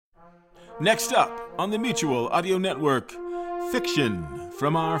Next up on the Mutual Audio Network, Fiction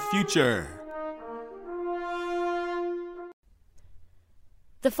from Our Future.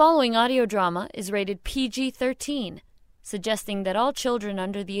 The following audio drama is rated PG-13, suggesting that all children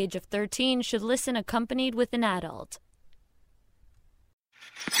under the age of 13 should listen accompanied with an adult.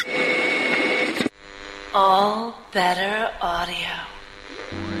 All Better Audio.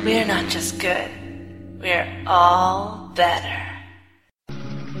 We're not just good, we're all better.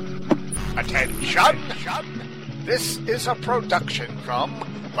 Attention! This is a production from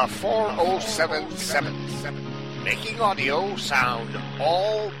the 40777, making audio sound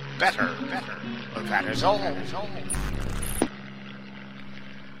all better. That is all.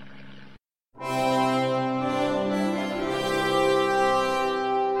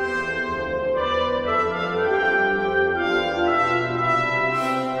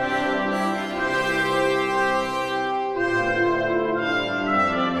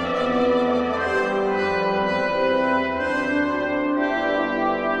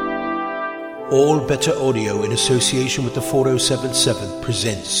 All Better Audio, in association with the 4077,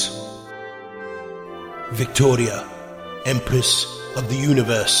 presents Victoria, Empress of the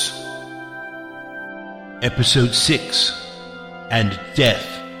Universe. Episode 6, And Death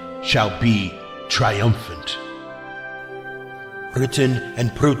Shall Be Triumphant. Written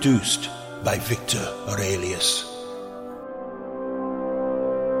and produced by Victor Aurelius.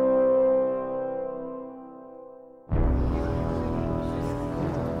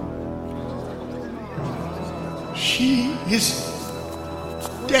 She is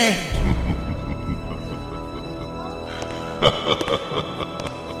dead.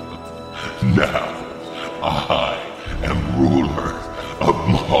 Now, I am ruler of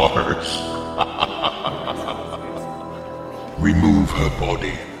Mars. Remove her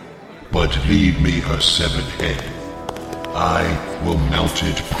body, but leave me her severed head. I will mount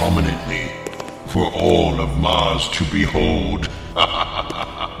it prominently for all of Mars to behold.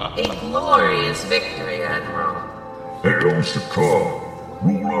 A glorious victory, Admiral. Hail Shakar,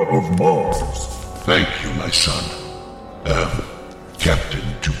 ruler of Mars. Thank you, my son. Captain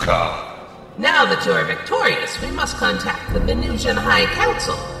Tukar. Now that you are victorious, we must contact the Venusian High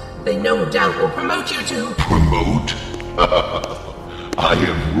Council. They no doubt will promote you to... Promote? I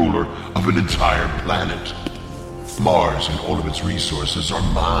am ruler of an entire planet. Mars and all of its resources are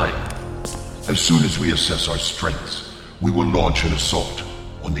mine. As soon as we assess our strengths, we will launch an assault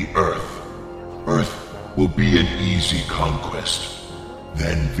on the Earth. Earth will be an easy conquest.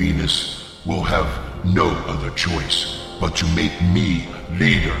 Then Venus will have no other choice but to make me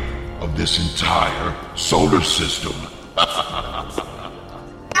leader of this entire solar system.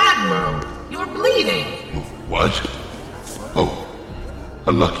 Admiral, you're bleeding. What? Oh,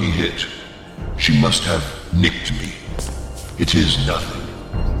 a lucky hit. She must have nicked me. It is nothing.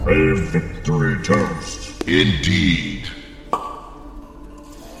 A victory toast. Indeed.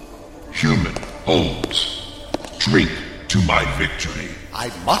 Human, Holmes, drink to my victory.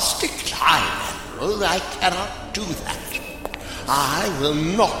 I must decline, Admiral. I cannot do that. I will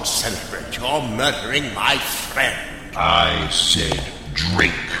not celebrate your murdering my friend. I said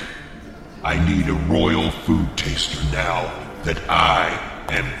drink. I need a royal food taster now that I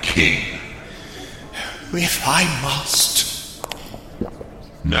am king. If I must.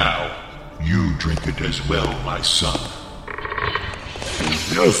 Now, you drink it as well, my son.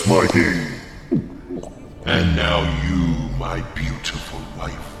 Yes, my king. And now you, my beautiful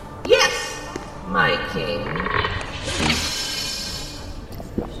wife. Yes, my king.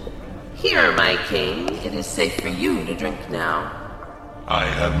 Here, my king, it is safe for you to drink now. I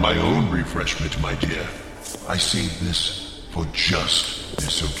have my own refreshment, my dear. I saved this for just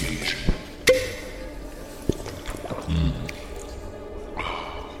this occasion.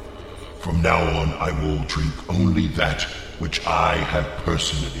 From now on, I will drink only that which I have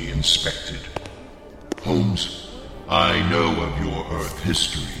personally inspected. Holmes, I know of your Earth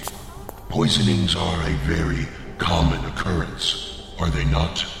history. Poisonings are a very common occurrence, are they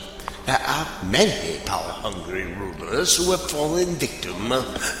not? There are many power-hungry rulers who have fallen victim.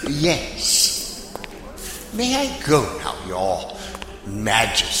 Yes. May I go now, Your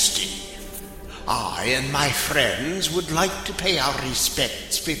Majesty? I and my friends would like to pay our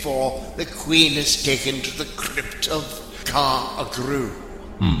respects before the Queen is taken to the crypt of Ka-Agru.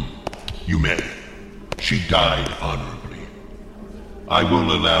 You may. She died honorably. I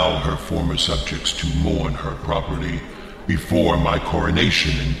will allow her former subjects to mourn her properly before my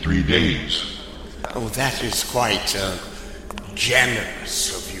coronation in 3 days. Oh, that is quite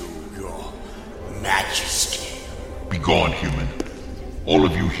generous of you, Your Majesty. Be gone, human. All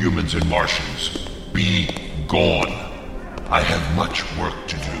of you humans and Martians, be gone. I have much work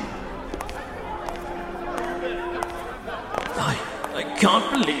to do.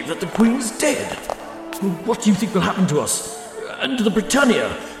 can't believe that the Queen's dead. What do you think will happen to us? And to the Britannia?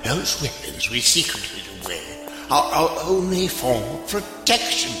 Those weapons we secretly away are our only form of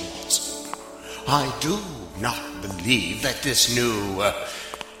protection, Watson. I do not believe that this new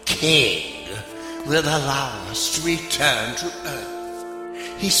king will allow us to return to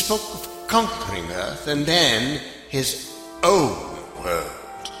Earth. He spoke of conquering Earth and then his own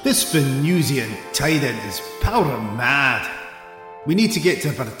world. This Venusian tyrant is power mad. We need to get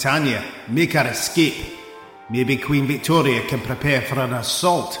to Britannia, make our escape. Maybe Queen Victoria can prepare for an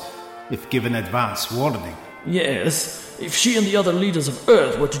assault, if given advance warning. Yes, if she and the other leaders of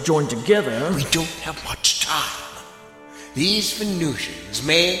Earth were to join together... We don't have much time. These Venusians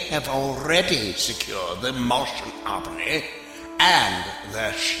may have already secured the Martian armory and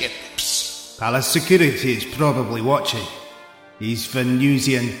their ships. Palace security is probably watching. These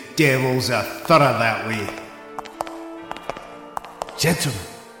Venusian devils are thorough that way. Gentlemen,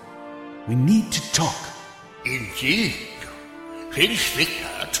 we need to talk. Indeed. Prince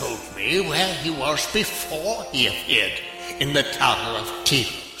Victor told me where he was before he appeared in the Tower of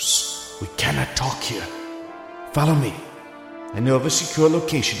Telos. We cannot talk here. Follow me. I know of a secure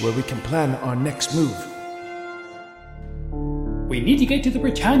location where we can plan our next move. We need to get to the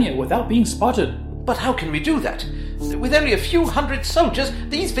Britannia without being spotted. But how can we do that? With only a few hundred soldiers,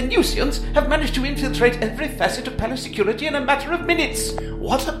 these Venusians have managed to infiltrate every facet of palace security in a matter of minutes.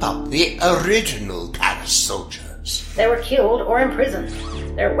 What about the original palace soldiers? They were killed or imprisoned.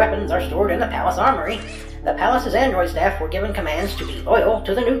 Their weapons are stored in the palace armory. The palace's android staff were given commands to be loyal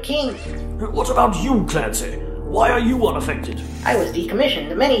to the new king. What about you, Clancy? Why are you unaffected? I was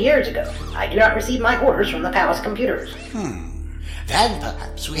decommissioned many years ago. I do not receive my orders from the palace computers. Then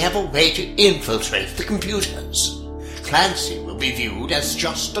perhaps we have a way to infiltrate the computers. Clancy will be viewed as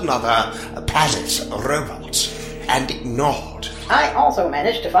just another palace robot and ignored. I also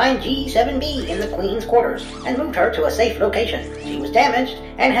managed to find G7B in the Queen's quarters and moved her to a safe location. She was damaged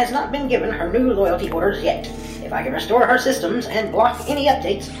and has not been given her new loyalty orders yet. If I can restore her systems and block any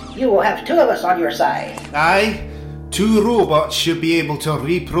updates, you will have two of us on your side. Aye. 2 robots should be able to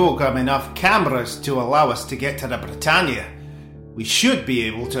reprogram enough cameras to allow us to get to the Britannia. We should be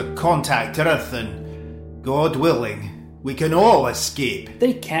able to contact Earth and, God willing, we can all escape.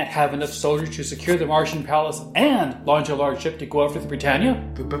 They can't have enough soldiers to secure the Martian palace and launch a large ship to go after the Britannia.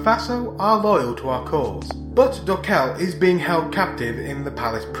 The Bavasso are loyal to our cause, but Dorkel is being held captive in the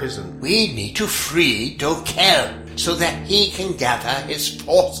palace prison. We need to free Dorkel so that he can gather his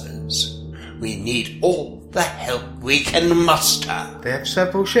forces. We need all the help we can muster. They have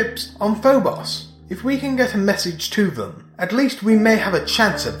several ships on Phobos. If we can get a message to them, at least we may have a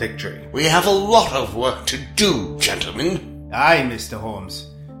chance at victory. We have a lot of work to do, gentlemen. Aye, Mr. Holmes.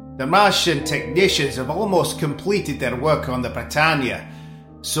 The Martian technicians have almost completed their work on the Britannia,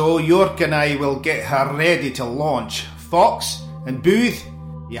 so York and I will get her ready to launch. Fox and Booth,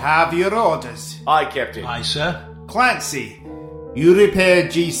 you have your orders. Aye, Captain. Aye, sir. Clancy, you repair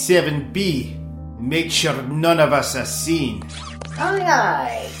G7B and make sure none of us are seen. Aye,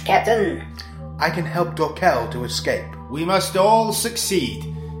 aye, Captain. I can help Dorkel to escape. We must all succeed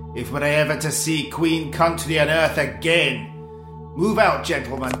if we're ever to see Queen Country on Earth again. Move out,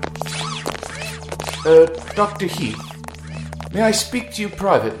 gentlemen. Dr. Heath, may I speak to you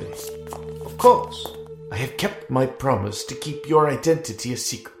privately? Of course. I have kept my promise to keep your identity a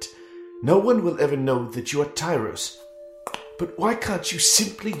secret. No one will ever know that you are Tyros. But why can't you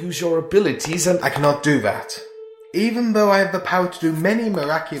simply use your abilities and... I cannot do that. Even though I have the power to do many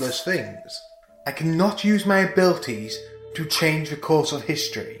miraculous things, I cannot use my abilities to change the course of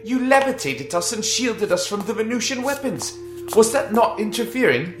history. You levitated us and shielded us from the Venusian weapons. Was that not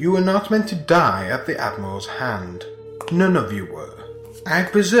interfering? You were not meant to die at the Admiral's hand. None of you were. I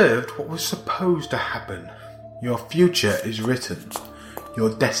have preserved what was supposed to happen. Your future is written. Your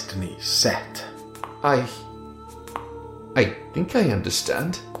destiny set. I think I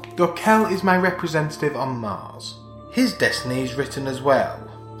understand. Dorkel is my representative on Mars. His destiny is written as well.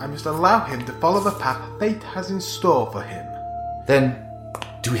 I must allow him to follow the path fate has in store for him. Then,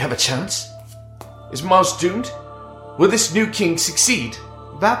 do we have a chance? Is Mars doomed? Will this new king succeed?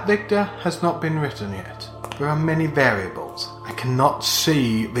 That, Victor, has not been written yet. There are many variables. I cannot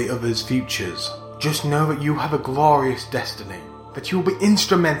see the others' futures. Just know that you have a glorious destiny, that you will be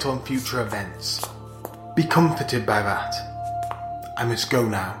instrumental in future events. Be comforted by that. I must go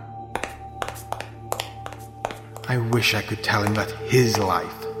now. I wish I could tell him that his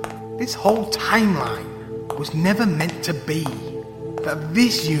life, this whole timeline, was never meant to be. That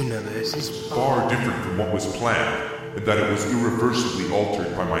this universe is far different from what was planned, and that it was irreversibly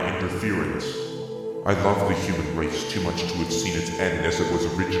altered by my interference. I love the human race too much to have seen its end as it was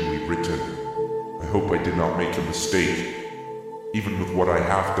originally written. I hope I did not make a mistake, even with what I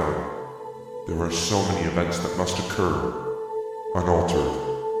have done. There are so many events that must occur, unaltered.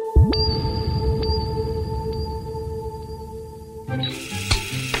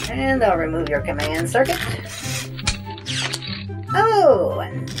 And I'll remove your command circuit. Oh,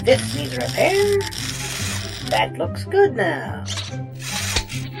 and this needs repair. That looks good now.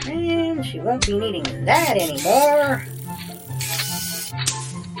 And she won't be needing that anymore.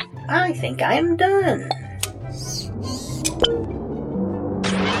 I think I'm done.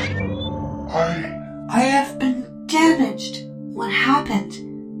 I have been damaged. What happened?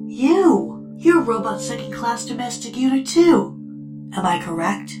 You're a robot second-class domesticator too. Am I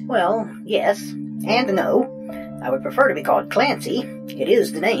correct? Well, yes, and no. I would prefer to be called Clancy. It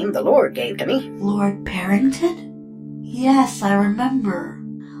is the name the Lord gave to me. Lord Parrington? Yes, I remember.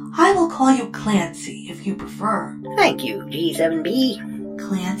 I will call you Clancy if you prefer. Thank you, G7B.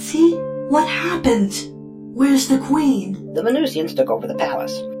 Clancy? What happened? Where's the Queen? The Venusians took over the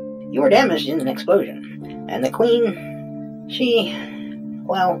palace. You were damaged in an explosion. And the Queen, she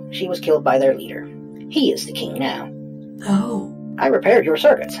was killed by their leader. He is the king now. Oh. I repaired your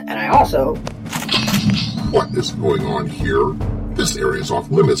circuits, and I also... What is going on here? This area is off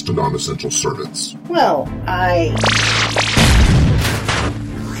limits to non-essential servants. Well,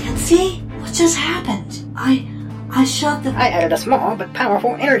 Clancy? What just happened? I shot the... I added a small but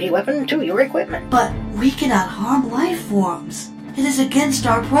powerful energy weapon to your equipment. But we cannot harm life forms. It is against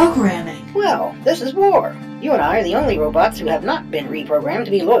our programming. Well, this is war. You and I are the only robots who have not been reprogrammed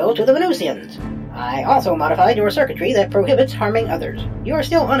to be loyal to the Venusians. I also modified your circuitry that prohibits harming others. You are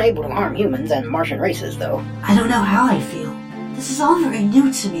still unable to harm humans and Martian races, though. I don't know how I feel. This is all very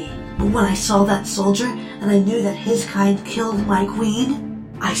new to me. But when I saw that soldier, and I knew that his kind killed my queen,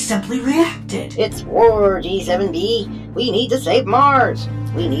 I simply reacted. It's war, G7B. We need to save Mars.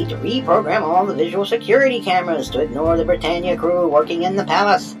 We need to reprogram all the visual security cameras to ignore the Britannia crew working in the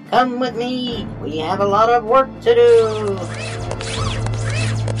palace. Come with me. We have a lot of work to do.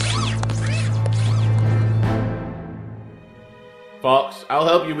 Fox, I'll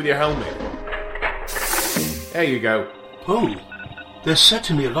help you with your helmet. There you go. Oh, there's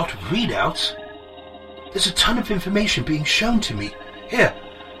certainly a lot of readouts. There's a ton of information being shown to me. Here,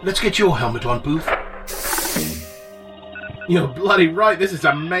 let's get your helmet on, Booth. You're bloody right, this is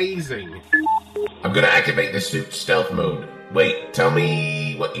amazing. I'm gonna activate the suit's stealth mode. Wait, tell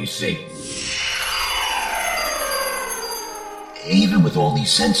me what you see. Even with all these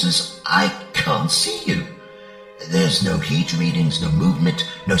sensors, I can't see you. There's no heat readings, no movement,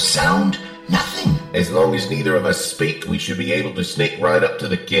 no sound, nothing. As long as neither of us speak, we should be able to sneak right up to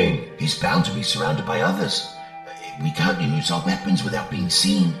the king. He's bound to be surrounded by others. We can't use our weapons without being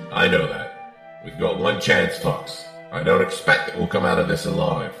seen. I know that. We've got one chance, Fox. I don't expect that we'll come out of this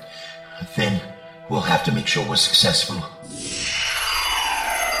alive. Then we'll have to make sure we're successful.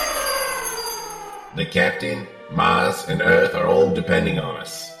 The captain, Mars, and Earth are all depending on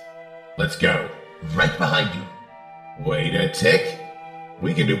us. Let's go. Right behind you. Wait a tick.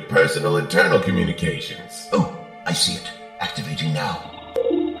 We can do personal internal communications. Oh, I see it. Activating now.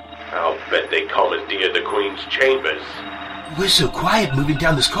 I'll bet they commandeered the Queen's chambers. We're so quiet moving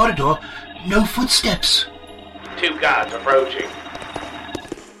down this corridor. No footsteps. 2 guards approaching.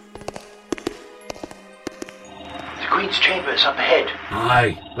 The Queen's chamber is up ahead.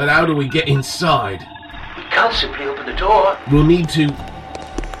 Aye, but how do we get inside? We can't simply open the door. We'll need to...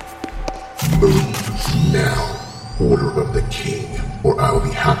 Move now. Order of the king, or I'll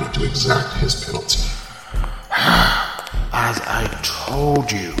be happy to exact his penalty. As I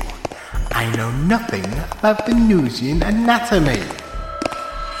told you, I know nothing about Venusian anatomy.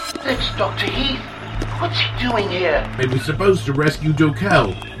 It's Dr. Heath. What's he doing here? He was supposed to rescue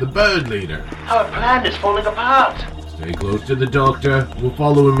Jokel, the bird leader. Our plan is falling apart. Stay close to the doctor. We'll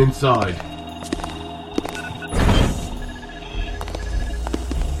follow him inside.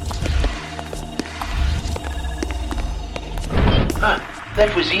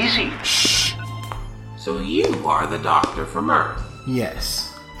 That was easy. Shh. So you are the doctor from Earth?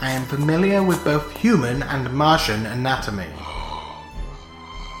 Yes, I am familiar with both human and Martian anatomy.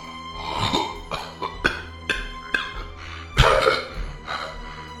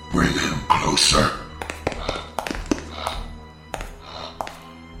 Bring him closer.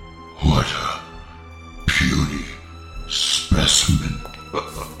 What a puny specimen.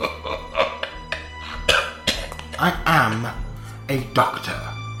 I am a doctor.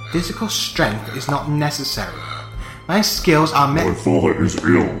 Physical strength is not necessary. My skills are My father is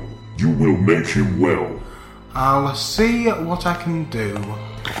ill. You will make him well. I'll see what I can do.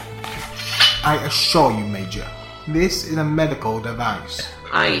 I assure you, Major, this is a medical device.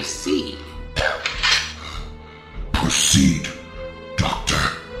 I see. Proceed, Doctor.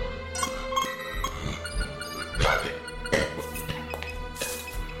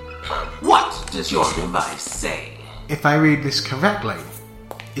 What does your device say? If I read this correctly,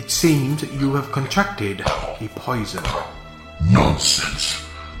 it seems you have contracted a poison. Nonsense.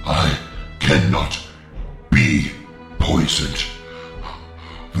 I cannot be poisoned.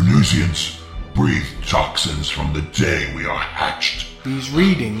 Venusians breathe toxins from the day we are hatched. These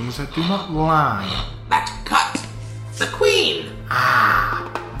readings do not lie. That cut! The Queen!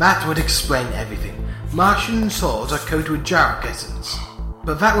 That would explain everything. Martian swords are coated with Jarok essence.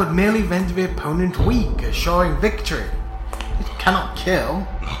 But that would merely render the opponent weak, assuring victory. It cannot kill.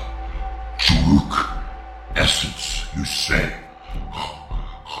 Jarok essence, you say?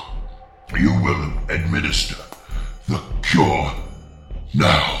 You will administer the cure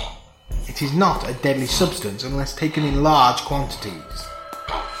now. It is not a deadly substance unless taken in large quantities.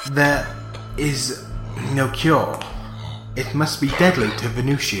 There is no cure. It must be deadly to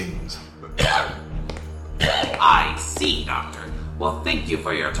Venusians. I see, Doctor. Well, thank you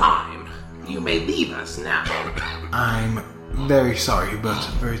for your time. You may leave us now. I'm very sorry, but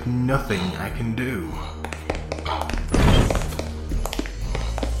there is nothing I can do.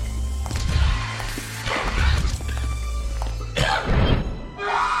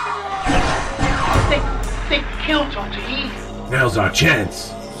 They killed Dr. E. Now's our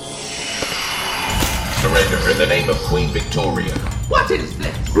chance. Surrender in the name of Queen Victoria. What is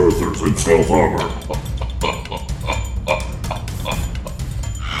this? Earthers in self-armor.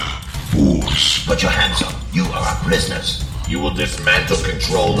 Fools. Put your hands up. You are our prisoners. You will dismantle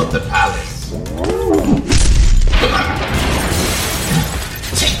control of the palace.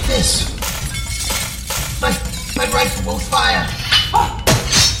 Take this. My rifle won't fire.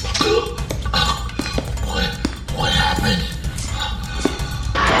 What happened?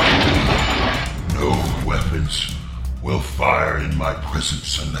 No weapons will fire in my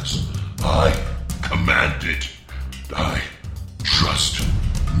presence unless I command it. I trust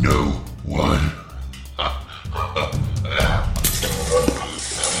no one.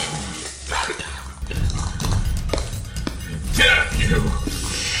 Damn you!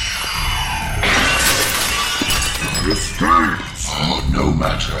 Escapes! Oh, no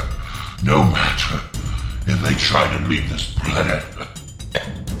matter. No matter. If they try to leave this planet,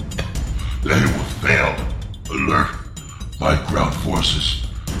 they will fail. Alert my ground forces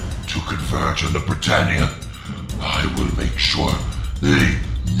to converge on the Britannia. I will make sure they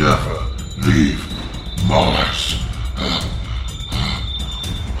never leave Mars.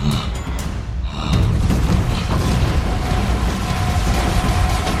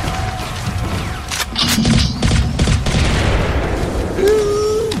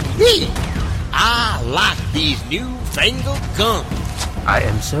 I like these newfangled guns. I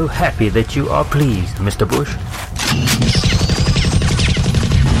am so happy that you are pleased, Mr. Bush.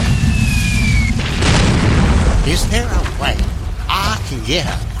 Is there a way I can get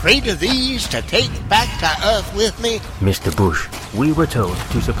a crate of these to take back to Earth with me? Mr. Bush, we were told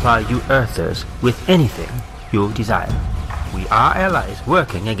to supply you Earthers with anything you desire. We are allies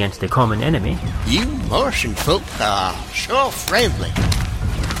working against a common enemy. You Martian folk are sure friendly.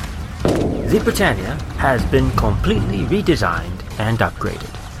 The Britannia has been completely redesigned and upgraded.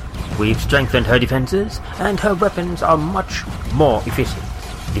 We've strengthened her defenses, and her weapons are much more efficient.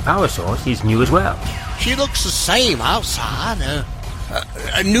 The power source is new as well. She looks the same outside.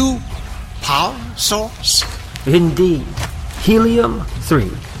 A new power source? Indeed.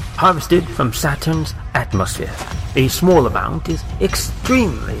 Helium-3, harvested from Saturn's atmosphere. A small amount is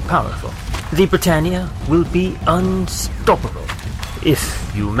extremely powerful. The Britannia will be unstoppable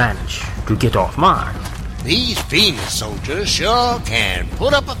if you manage to get off Mars. These Venus soldiers sure can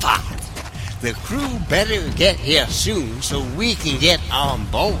put up a fight. The crew better get here soon so we can get on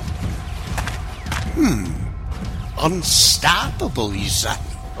board. Unstoppable, you say?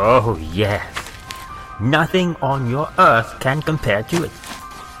 Oh, yes. Nothing on your Earth can compare to it.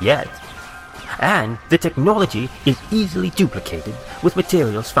 Yet. And the technology is easily duplicated with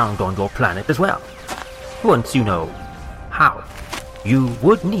materials found on your planet as well. Once you know how, you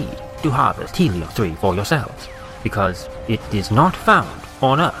would need to harvest Helium-3 for yourselves, because it is not found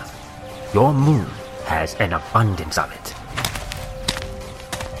on Earth. Your moon has an abundance of it.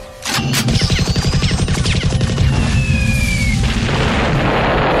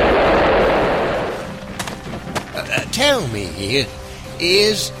 Tell me,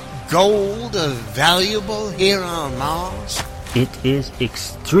 is gold valuable here on Mars? It is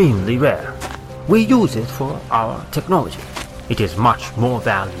extremely rare. We use it for our technology. It is much more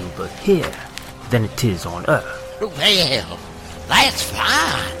valuable here than it is on Earth. Well, that's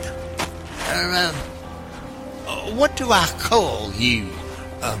fine. What do I call you,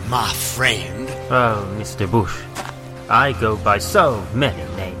 my friend? Oh, Mr. Bush, I go by so many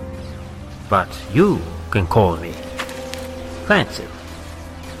names. But you can call me Clancy.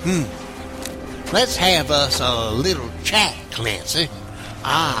 Let's have us a little chat, Clancy.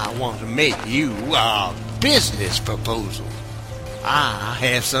 I want to make you a business proposal. I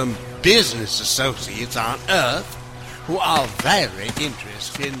have some business associates on Earth who are very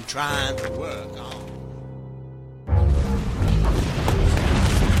interested in trying to work on...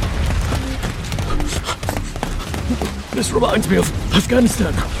 This reminds me of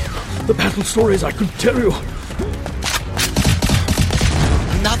Afghanistan. The battle stories I could tell you.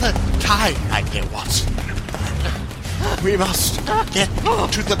 Another time like there was. We must get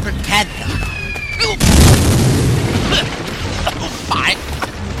to the Britannia. Fine.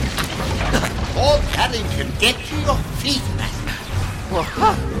 Lord Paddington, get to your feet, man.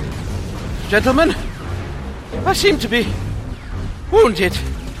 Gentlemen, I seem to be wounded.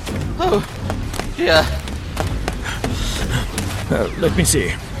 Oh, dear. Let me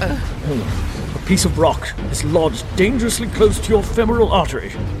see. A piece of rock is lodged dangerously close to your femoral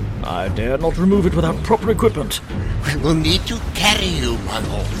artery. I dare not remove it without proper equipment. We will need to carry you, my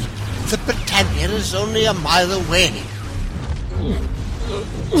lord. The Britannia is only a mile away.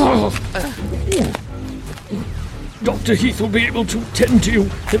 Dr. Heath will be able to tend to you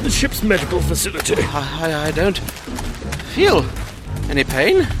in the ship's medical facility. I don't feel any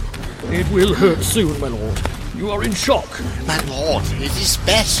pain. It will hurt soon, my lord. You are in shock. My lord, it is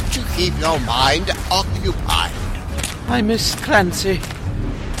best to keep your mind occupied. I miss Clancy.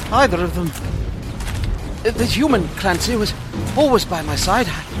 Either of them. The human Clancy was always by my side.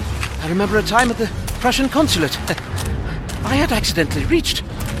 I remember a time at the Prussian consulate. I had accidentally reached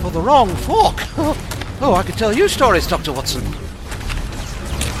for the wrong fork. Oh, I could tell you stories, Dr. Watson.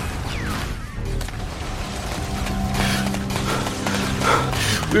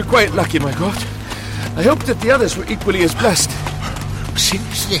 We're quite lucky, my God. I hope that the others were equally as blessed.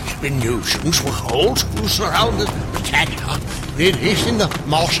 Since the Venusians were called to surround the Britannia, releasing the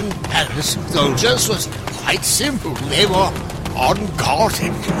Martian palace soldiers was quite simple. They were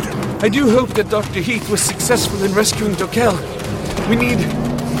unguarded. I do hope that Dr. Heath was successful in rescuing Dokel. We need...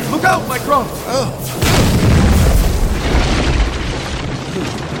 Look out, Mycroft!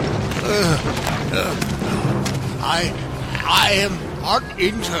 I am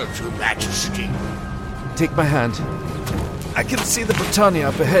uninjured, Your Majesty. Take my hand. I can see the Britannia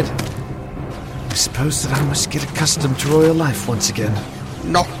up ahead. I suppose that I must get accustomed to royal life once again.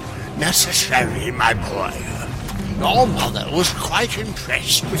 Not necessary, my boy. Your mother was quite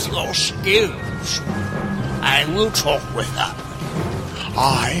impressed with your skills. I will talk with her.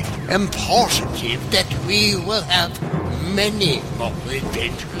 I am positive that we will have many more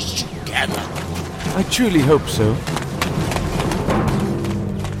adventures together. I truly hope so.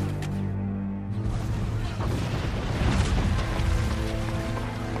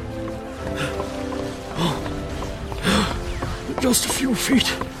 Just a few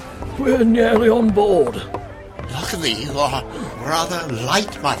feet. We're nearly on board. Luckily, you are rather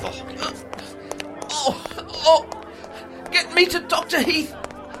light, my lord. Oh! Get me to Dr. Heath.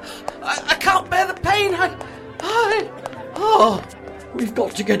 I can't bear the pain. We've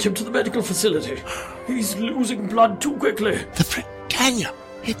got to get him to the medical facility. He's losing blood too quickly. The Britannia.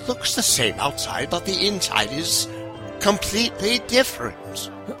 It looks the same outside, but the inside is completely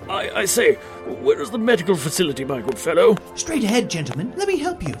different. I say, where is the medical facility, my good fellow? Straight ahead, gentlemen. Let me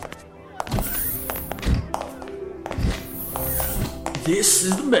help you. This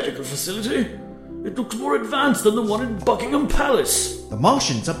is the medical facility. It looks more advanced than the one in Buckingham Palace. The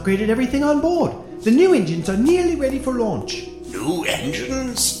Martians upgraded everything on board. The new engines are nearly ready for launch. New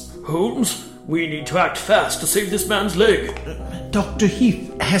engines? Holmes, we need to act fast to save this man's leg. Dr.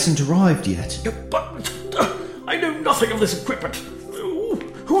 Heath hasn't arrived yet. But I know nothing of this equipment.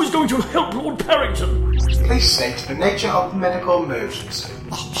 Who is going to help Lord Parrington? Please state the nature of the medical emergency.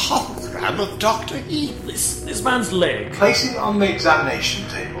 A hologram of Dr. Heath. This man's leg. Place it on the examination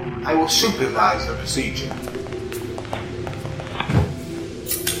table. I will supervise the procedure.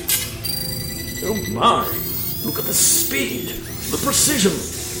 Oh my! Look at the speed, the precision.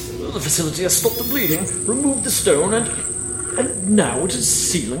 The facility has stopped the bleeding, removed the stone, and now it is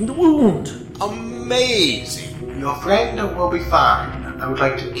sealing the wound. Amazing! Your friend will be fine. I would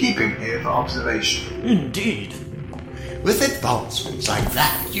like to keep him here for observation. Indeed. With advancements like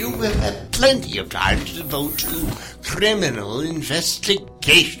that, you will have plenty of time to devote to criminal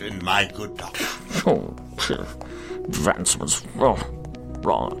investigation, my good doctor. Oh, advancements. Oh,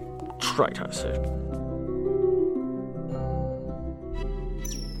 right. Trite, I say.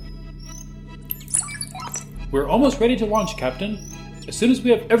 We're almost ready to launch, Captain. As soon as we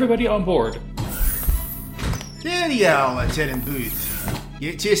have everybody on board. There you are, Lieutenant Booth.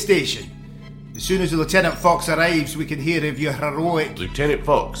 Get to your station. As soon as Lieutenant Fox arrives, we can hear of your heroic... Lieutenant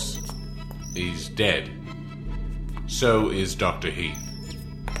Fox is dead. So is Dr. Heath.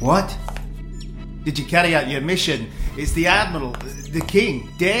 What? Did you carry out your mission? Is the Admiral, the King,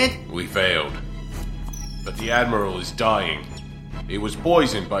 dead? We failed. But the Admiral is dying. He was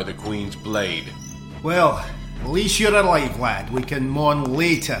poisoned by the Queen's blade. Well, at least you're alive, lad. We can mourn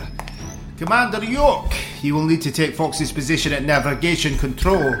later. Commander York, you will need to take Fox's position at navigation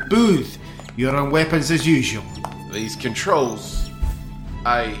control. Booth, you're on weapons as usual. These controls...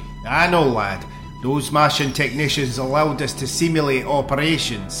 I know, lad. Those Martian technicians allowed us to simulate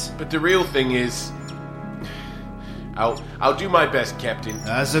operations. But the real thing is... I'll do my best, Captain.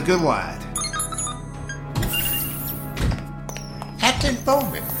 That's a good lad. Captain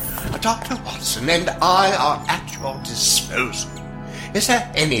Bowman, Dr. Watson and I are at your disposal. Is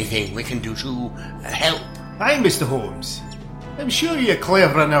there anything we can do to help? Aye, Mr. Holmes. I'm sure you're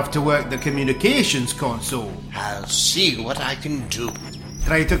clever enough to work the communications console. I'll see what I can do.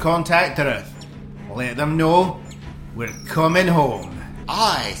 Try to contact Earth. Let them know we're coming home.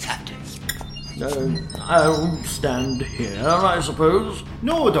 Aye, Captain. I'll stand here, I suppose.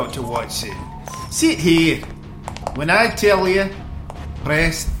 No, Dr. Watson. Sit here. When I tell you,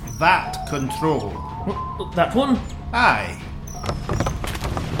 press that control. That one? Aye.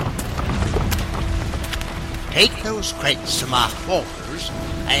 Take those crates to my quarters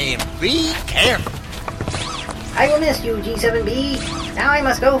and be careful. I will miss you, G7B. Now I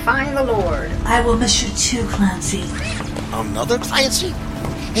must go find the Lord. I will miss you too, Clancy. Another Clancy?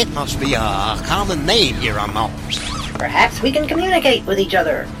 It must be a common name here on Mars. Perhaps we can communicate with each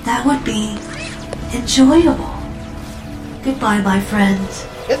other. That would be enjoyable. Goodbye, my friends.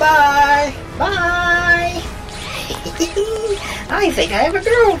 Goodbye. Bye. I think I have a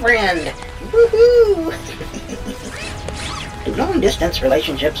girlfriend. Woohoo! Do long-distance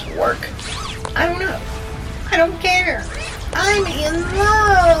relationships work? I don't know. I don't care. I'm in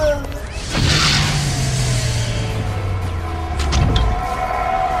love.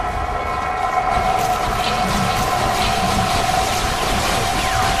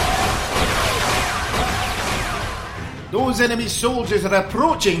 Those enemy soldiers are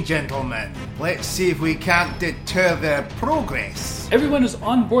approaching, gentlemen. Let's see if we can't deter their progress. Everyone is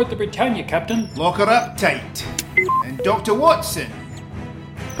on board the Britannia, Captain. Lock her up tight. And Dr. Watson,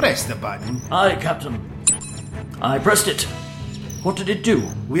 press the button. Aye, Captain. I pressed it. What did it do?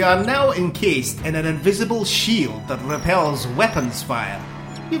 We are now encased in an invisible shield that repels weapons fire.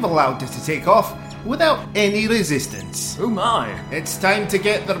 You've allowed us to take off without any resistance. Oh my. It's time to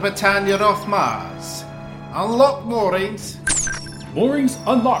get the Britannia off Mars. Unlock moorings. Moorings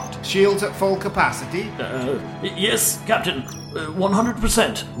unlocked. Shields at full capacity. Yes, Captain.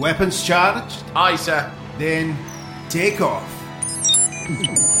 100%. Weapons charged. Aye, sir. Then take off.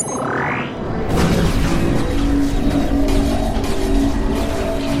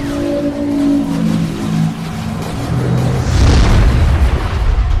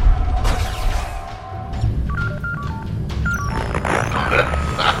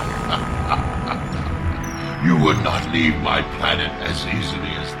 You would not leave my planet as easily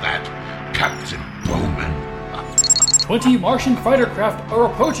as that, Captain Bowman. 20 Martian fighter craft are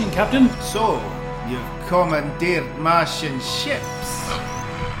approaching, Captain. So, you've commandeered Martian ships.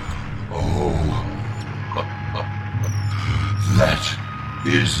 Oh. That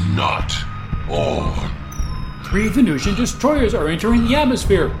is not all. 3 Venusian destroyers are entering the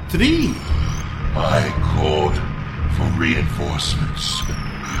atmosphere. 3? I called for reinforcements.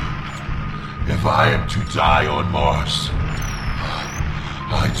 If I am to die on Mars,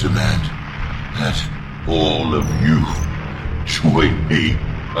 I demand that all of you join me.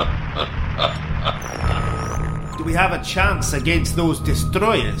 Do we have a chance against those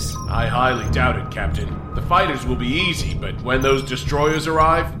destroyers? I highly doubt it, Captain. The fighters will be easy, but when those destroyers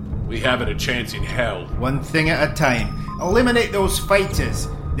arrive, we haven't a chance in hell. One thing at a time. Eliminate those fighters.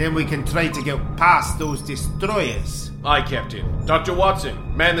 Then we can try to get past those destroyers. Aye, Captain. Dr.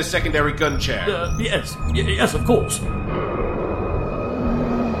 Watson, man the secondary gun chair. Yes, of course.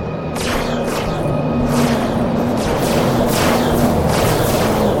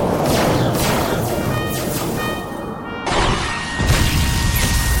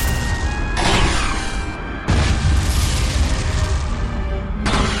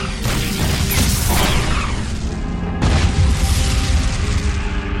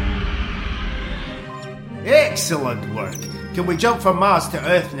 Excellent work. can we jump from Mars to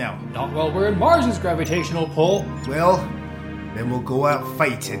Earth now? Not while we're in Mars's gravitational pull. Well, then we'll go out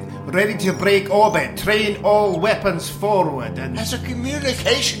fighting. Ready to break orbit. Train all weapons forward and... There's a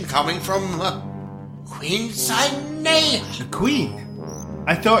communication coming from... Queen Zynea. The Queen?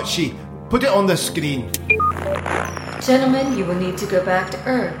 I thought she... Put it on the screen. Gentlemen, you will need to go back to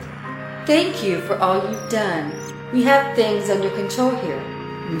Earth. Thank you for all you've done. We have things under control here.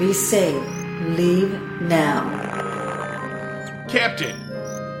 Be safe. Leave now. Captain,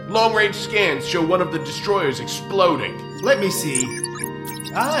 long-range scans show one of the destroyers exploding. Let me see.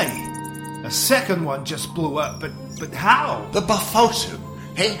 Aye. A second one just blew up, but how? The Baphosu.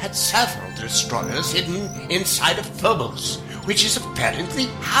 They had several destroyers hidden inside of Phobos, which is apparently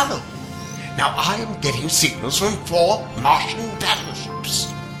hollow. Now I am getting signals from 4 Martian battleships.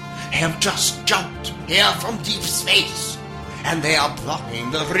 They have just jumped here from deep space, and they are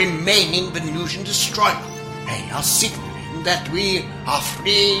blocking the remaining Venusian destroyer. They are signaling that we are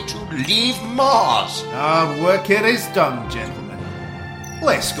free to leave Mars. Our work here is done, gentlemen.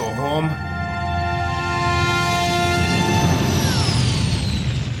 Let's go home.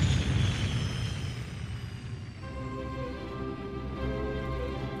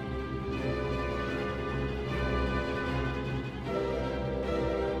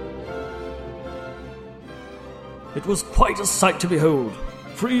 It was quite a sight to behold,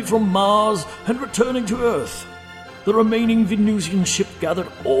 free from Mars and returning to Earth. The remaining Venusian ship gathered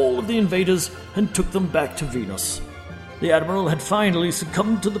all of the invaders and took them back to Venus. The Admiral had finally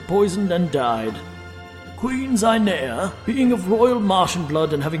succumbed to the poison and died. Queen Zynea, being of royal Martian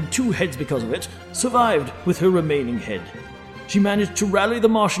blood and having 2 heads because of it, survived with her remaining head. She managed to rally the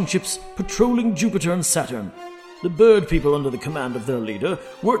Martian ships patrolling Jupiter and Saturn. The bird people, under the command of their leader,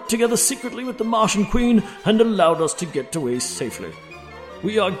 worked together secretly with the Martian Queen and allowed us to get away safely.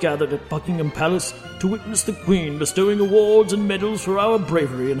 We are gathered at Buckingham Palace to witness the Queen bestowing awards and medals for our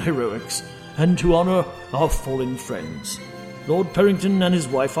bravery and heroics, and to honour our fallen friends. Lord Perrington and his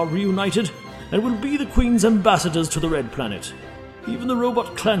wife are reunited, and will be the Queen's ambassadors to the Red Planet. Even the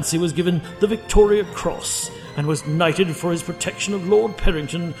robot Clancy was given the Victoria Cross, and was knighted for his protection of Lord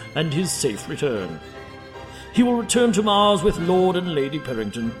Perrington and his safe return. He will return to Mars with Lord and Lady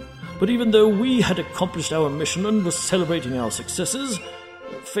Perrington, but even though we had accomplished our mission and were celebrating our successes,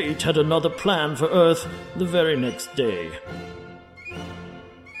 fate had another plan for Earth the very next day.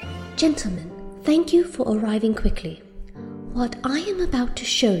 Gentlemen, thank you for arriving quickly. What I am about to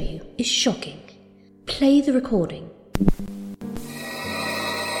show you is shocking. Play the recording.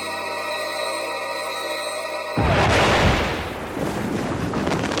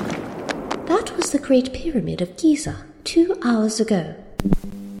 That was the Great Pyramid of Giza 2 hours ago.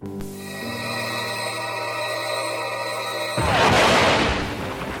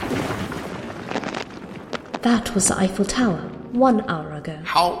 That was the Eiffel Tower 1 hour ago.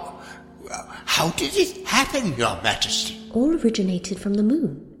 How did it happen, Your Majesty? All originated from the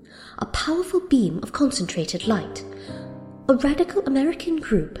moon. A powerful beam of concentrated light. A radical American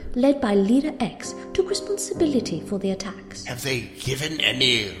group led by Leader X took responsibility for the attacks. Have they given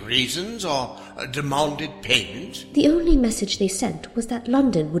any reasons or demanded payment? The only message they sent was that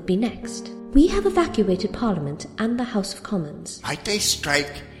London would be next. We have evacuated Parliament and the House of Commons. Might they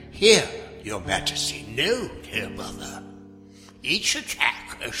strike here, Your Majesty? No, dear mother. Each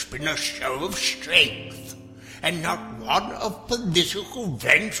attack has been a show of strength, and not one of political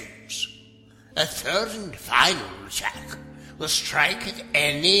vengeance. A third and final attack will strike at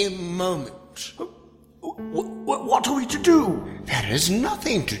any moment. What are we to do? There is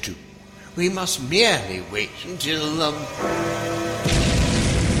nothing to do. We must merely wait until,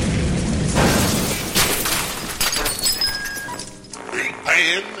 The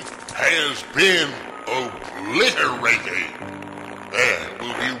plan has been obliterated. There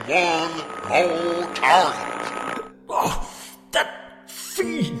will be one more target. Oh, that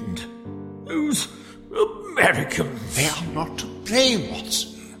fiend! Those Americans! They are not to blame,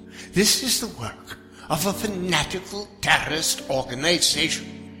 Watson. This is the work of a fanatical terrorist organization.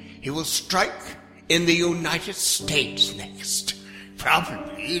 He will strike in the United States next.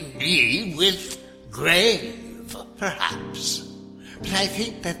 Probably leave with Grave, perhaps. But I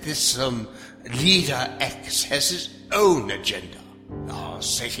think that this, Leader X has his own agenda. A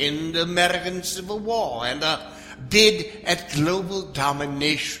second American Civil War and a bid at global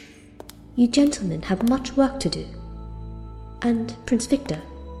domination. You gentlemen have much work to do. And Prince Victor?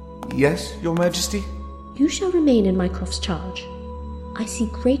 Yes, Your Majesty? You shall remain in Mycroft's charge. I see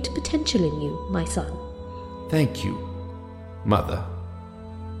great potential in you, my son. Thank you, Mother.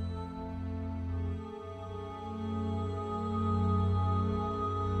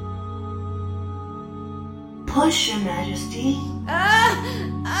 push, Your Majesty.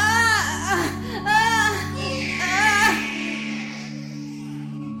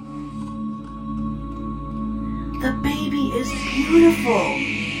 The baby is beautiful,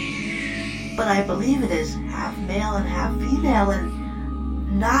 but I believe it is half male and half female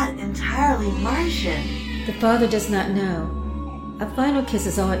and not entirely Martian. The father does not know. A final kiss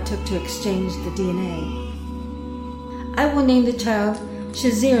is all it took to exchange the DNA. I will name the child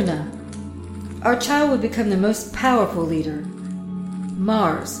Shazirna. Our child will become the most powerful leader.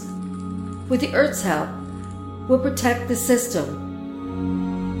 Mars, with the Earth's help, will protect the system.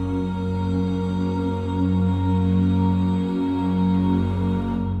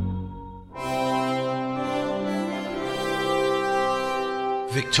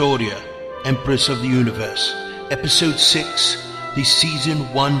 Victoria, Empress of the Universe, Episode 6, the Season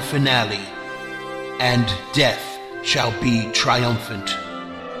 1 finale, And Death Shall Be Triumphant,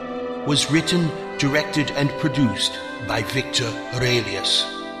 was written, directed, and produced by Victor Aurelius.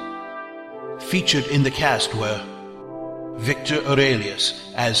 Featured in the cast were Victor Aurelius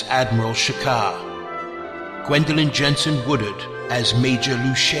as Admiral Shakar, Gwendolyn Jensen Woodard as Major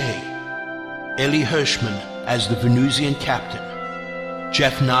Luche, Ellie Hirschman as the Venusian Captain,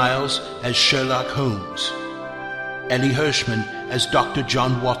 Jeff Niles as Sherlock Holmes, Ellie Hirschman as Dr.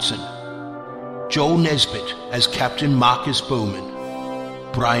 John Watson, Joel Nesbitt as Captain Marcus Bowman,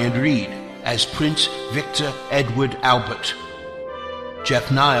 Brian Reed as Prince Victor Edward Albert, Jeff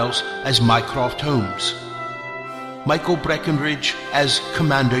Niles as Mycroft Holmes, Michael Breckenridge as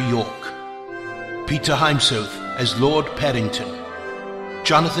Commander York, Peter Heimsoth as Lord Perrington,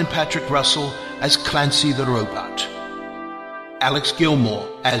 Jonathan Patrick Russell as Clancy the Robot, Alex Gilmore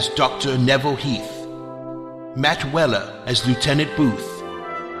as Dr. Neville Heath, Matt Weller as Lieutenant Booth,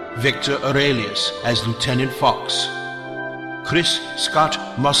 Victor Aurelius as Lieutenant Fox, Chris Scott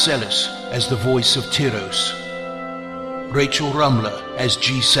Marcellus as the voice of Tyros, Rachel Rumler as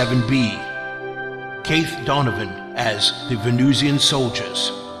G7B, Keith Donovan as the Venusian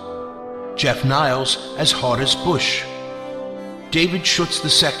Soldiers, Jeff Niles as Horace Bush, David Schutz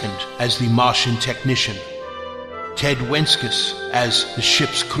II as the Martian Technician, Ted Wenskus as the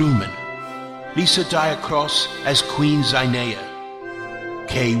ship's crewman, Lisa Diacross as Queen Zainea,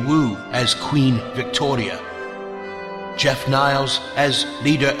 Kay Wu as Queen Victoria, Jeff Niles as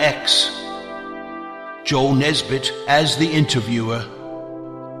Leader X, Joel Nesbitt as the interviewer,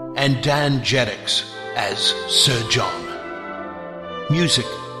 and Dan Jerricks as Sir John. Music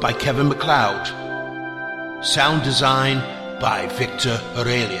by Kevin MacLeod. Sound design by Victor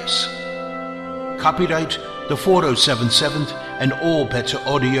Aurelius. Copyright the 4077th and All Better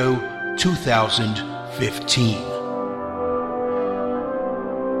Audio 2015.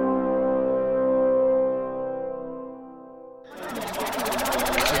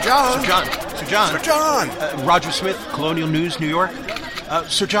 Sir John! Roger Smith, Colonial News, New York.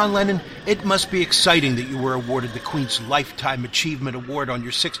 Sir John Lennon, it must be exciting that you were awarded the Queen's Lifetime Achievement Award on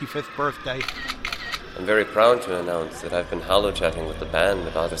your 65th birthday. I'm very proud to announce that I've been hollow-chatting with the band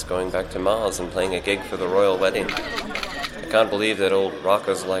about us going back to Mars and playing a gig for the royal wedding. I can't believe that old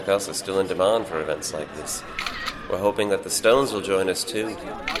rockers like us are still in demand for events like this. We're hoping that the Stones will join us too.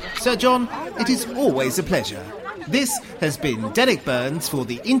 Sir John, it is always a pleasure. This has been Derek Burns for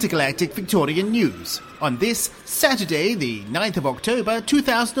the Intergalactic Victorian News on this Saturday, the 9th of October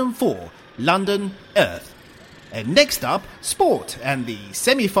 2004, London, Earth. And next up, sport and the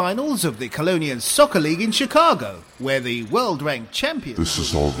semi-finals of the Colonial Soccer League in Chicago, where the world-ranked champions... This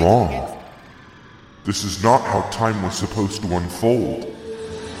is all wrong. This is not how time was supposed to unfold.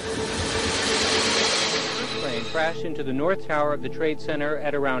 This plane crashed into the North Tower of the Trade Center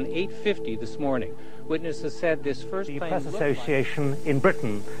at around 8:50 this morning. Witnesses said this first plane... The Press Association in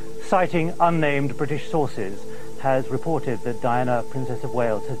Britain, citing unnamed British sources, has reported that Diana, Princess of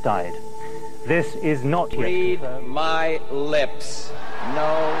Wales, has died. This is not yet... Read my lips.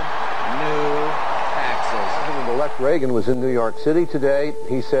 No new taxes. President-elect Reagan was in New York City today.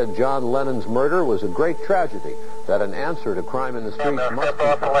 He said John Lennon's murder was a great tragedy, that an answer to crime in the streets must be...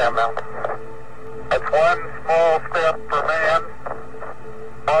 It's one small step for man,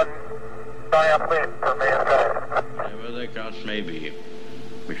 one giant leap for mankind. Whatever the cost may be,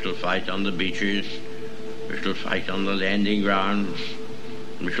 we shall fight on the beaches, we shall fight on the landing grounds,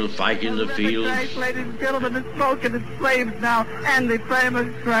 we shall fight in the fields. Ladies and gentlemen, it's smoking its flames now, and the flame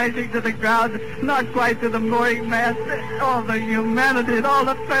is crashing to the ground, not quite to the mooring mast. All the humanity and all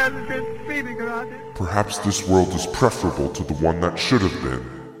the fans are speeding around it. Perhaps this world is preferable to the one that should have been.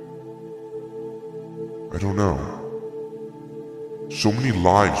 I don't know. So many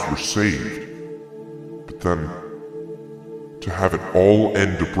lives were saved, but then to have it all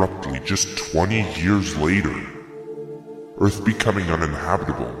end abruptly just 20 years later... Earth becoming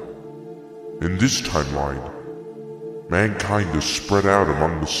uninhabitable. In this timeline, mankind is spread out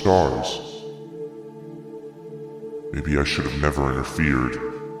among the stars. Maybe I should have never interfered.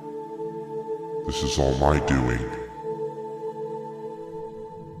 This is all my doing.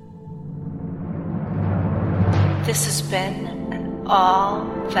 This has been an All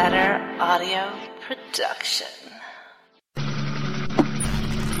Better Audio production.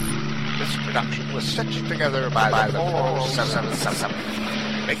 This production was stitched together by the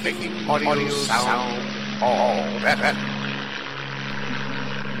 477, making audio sound all better.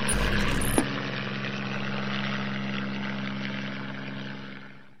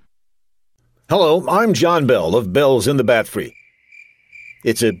 Hello, I'm John Bell of Bells in the Bat Free.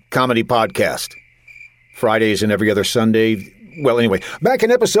 It's a comedy podcast. Fridays and every other Sunday. Well, anyway, back in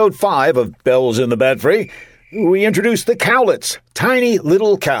episode 5 of Bells in the Bat Free, we introduced the cowlets, tiny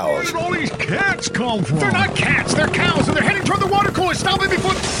little cows. Where did all these cats come from? They're not cats, they're cows, and they're heading toward the water cooler. Stop it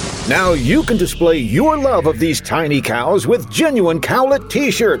before... Now you can display your love of these tiny cows with genuine cowlet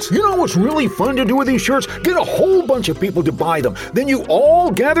t-shirts. You know what's really fun to do with these shirts? Get a whole bunch of people to buy them. Then you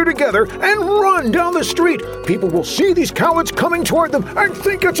all gather together and run down the street. People will see these cowlets coming toward them and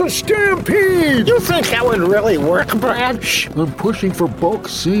think it's a stampede. You think that would really work, Brad? Shh, I'm pushing for bulk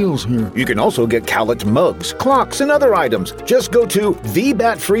sales here. You can also get cowlet mugs, clocks, and other items. Just go to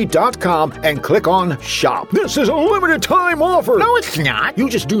thebatfree.com and click on Shop. This is a limited time offer. No, it's not. You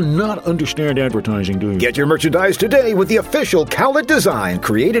just do not understand advertising, do you? Get your merchandise today with the official cowlet design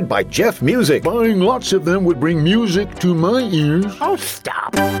created by Jeff Music. Buying lots of them would bring music to my ears. Oh,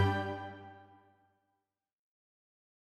 stop.